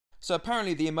So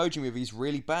apparently the Emoji Movie is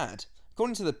really bad.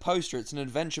 According to the poster, it's an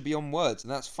adventure beyond words,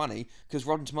 and that's funny, because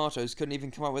Rotten Tomatoes couldn't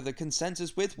even come up with a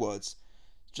consensus with words.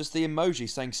 Just the emoji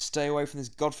saying stay away from this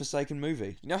godforsaken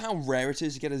movie. You know how rare it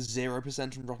is to get a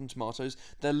 0% from Rotten Tomatoes?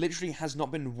 There literally has not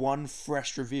been one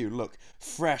fresh review. Look,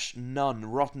 fresh, none,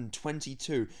 rotten,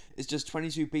 22. It's just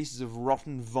 22 pieces of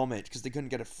rotten vomit because they couldn't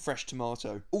get a fresh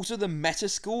tomato. Also, the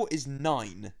Metascore is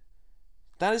 9.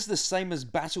 That is the same as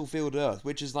Battlefield Earth,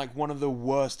 which is like one of the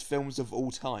worst films of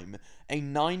all time. A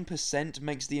 9%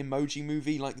 makes the Emoji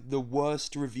Movie like the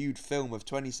worst reviewed film of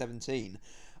 2017.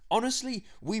 Honestly,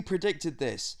 we predicted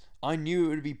this. I knew it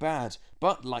would be bad,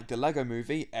 but like the Lego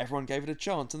Movie, everyone gave it a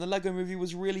chance, and the Lego Movie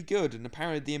was really good, and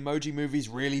apparently the Emoji Movie's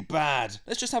really bad.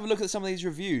 Let's just have a look at some of these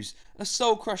reviews. A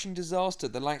soul-crushing disaster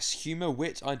that lacks humour,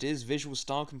 wit, ideas, visual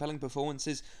style, compelling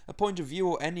performances, a point of view,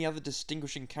 or any other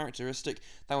distinguishing characteristic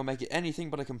that will make it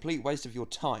anything but a complete waste of your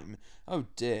time. Oh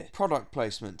dear. Product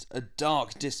placement. A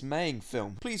dark, dismaying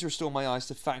film. Please restore my eyes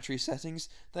to factory settings.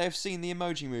 They have seen the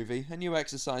Emoji Movie, a new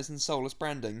exercise in soulless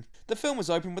branding. The film was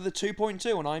opened with a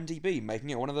 2.2 on IMDb, making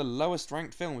it one of the lowest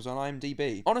ranked films on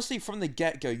IMDb. Honestly, from the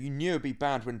get-go, you knew it'd be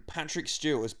bad when Patrick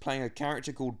Stewart was playing a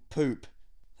character called Poop.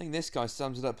 I think this guy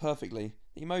sums it up perfectly.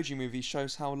 The Emoji Movie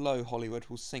shows how low Hollywood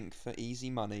will sink for easy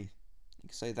money. You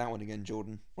can say that one again,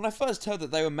 Jordan. When I first heard that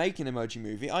they were making an Emoji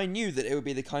Movie, I knew that it would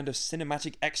be the kind of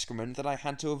cinematic excrement that I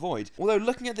had to avoid. Although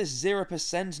looking at this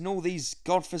 0% and all these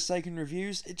godforsaken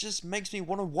reviews, it just makes me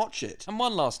want to watch it. And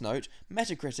one last note,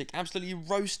 Metacritic absolutely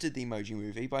roasted the Emoji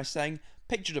Movie by saying,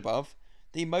 pictured above,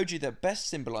 the emoji that best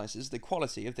symbolises the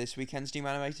quality of this weekend's new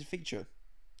animated feature.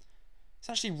 It's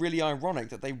actually really ironic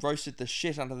that they roasted the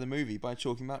shit out of the movie by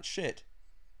talking about shit.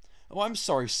 Oh, I'm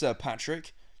sorry, Sir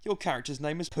Patrick. Your character's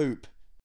name is Poop.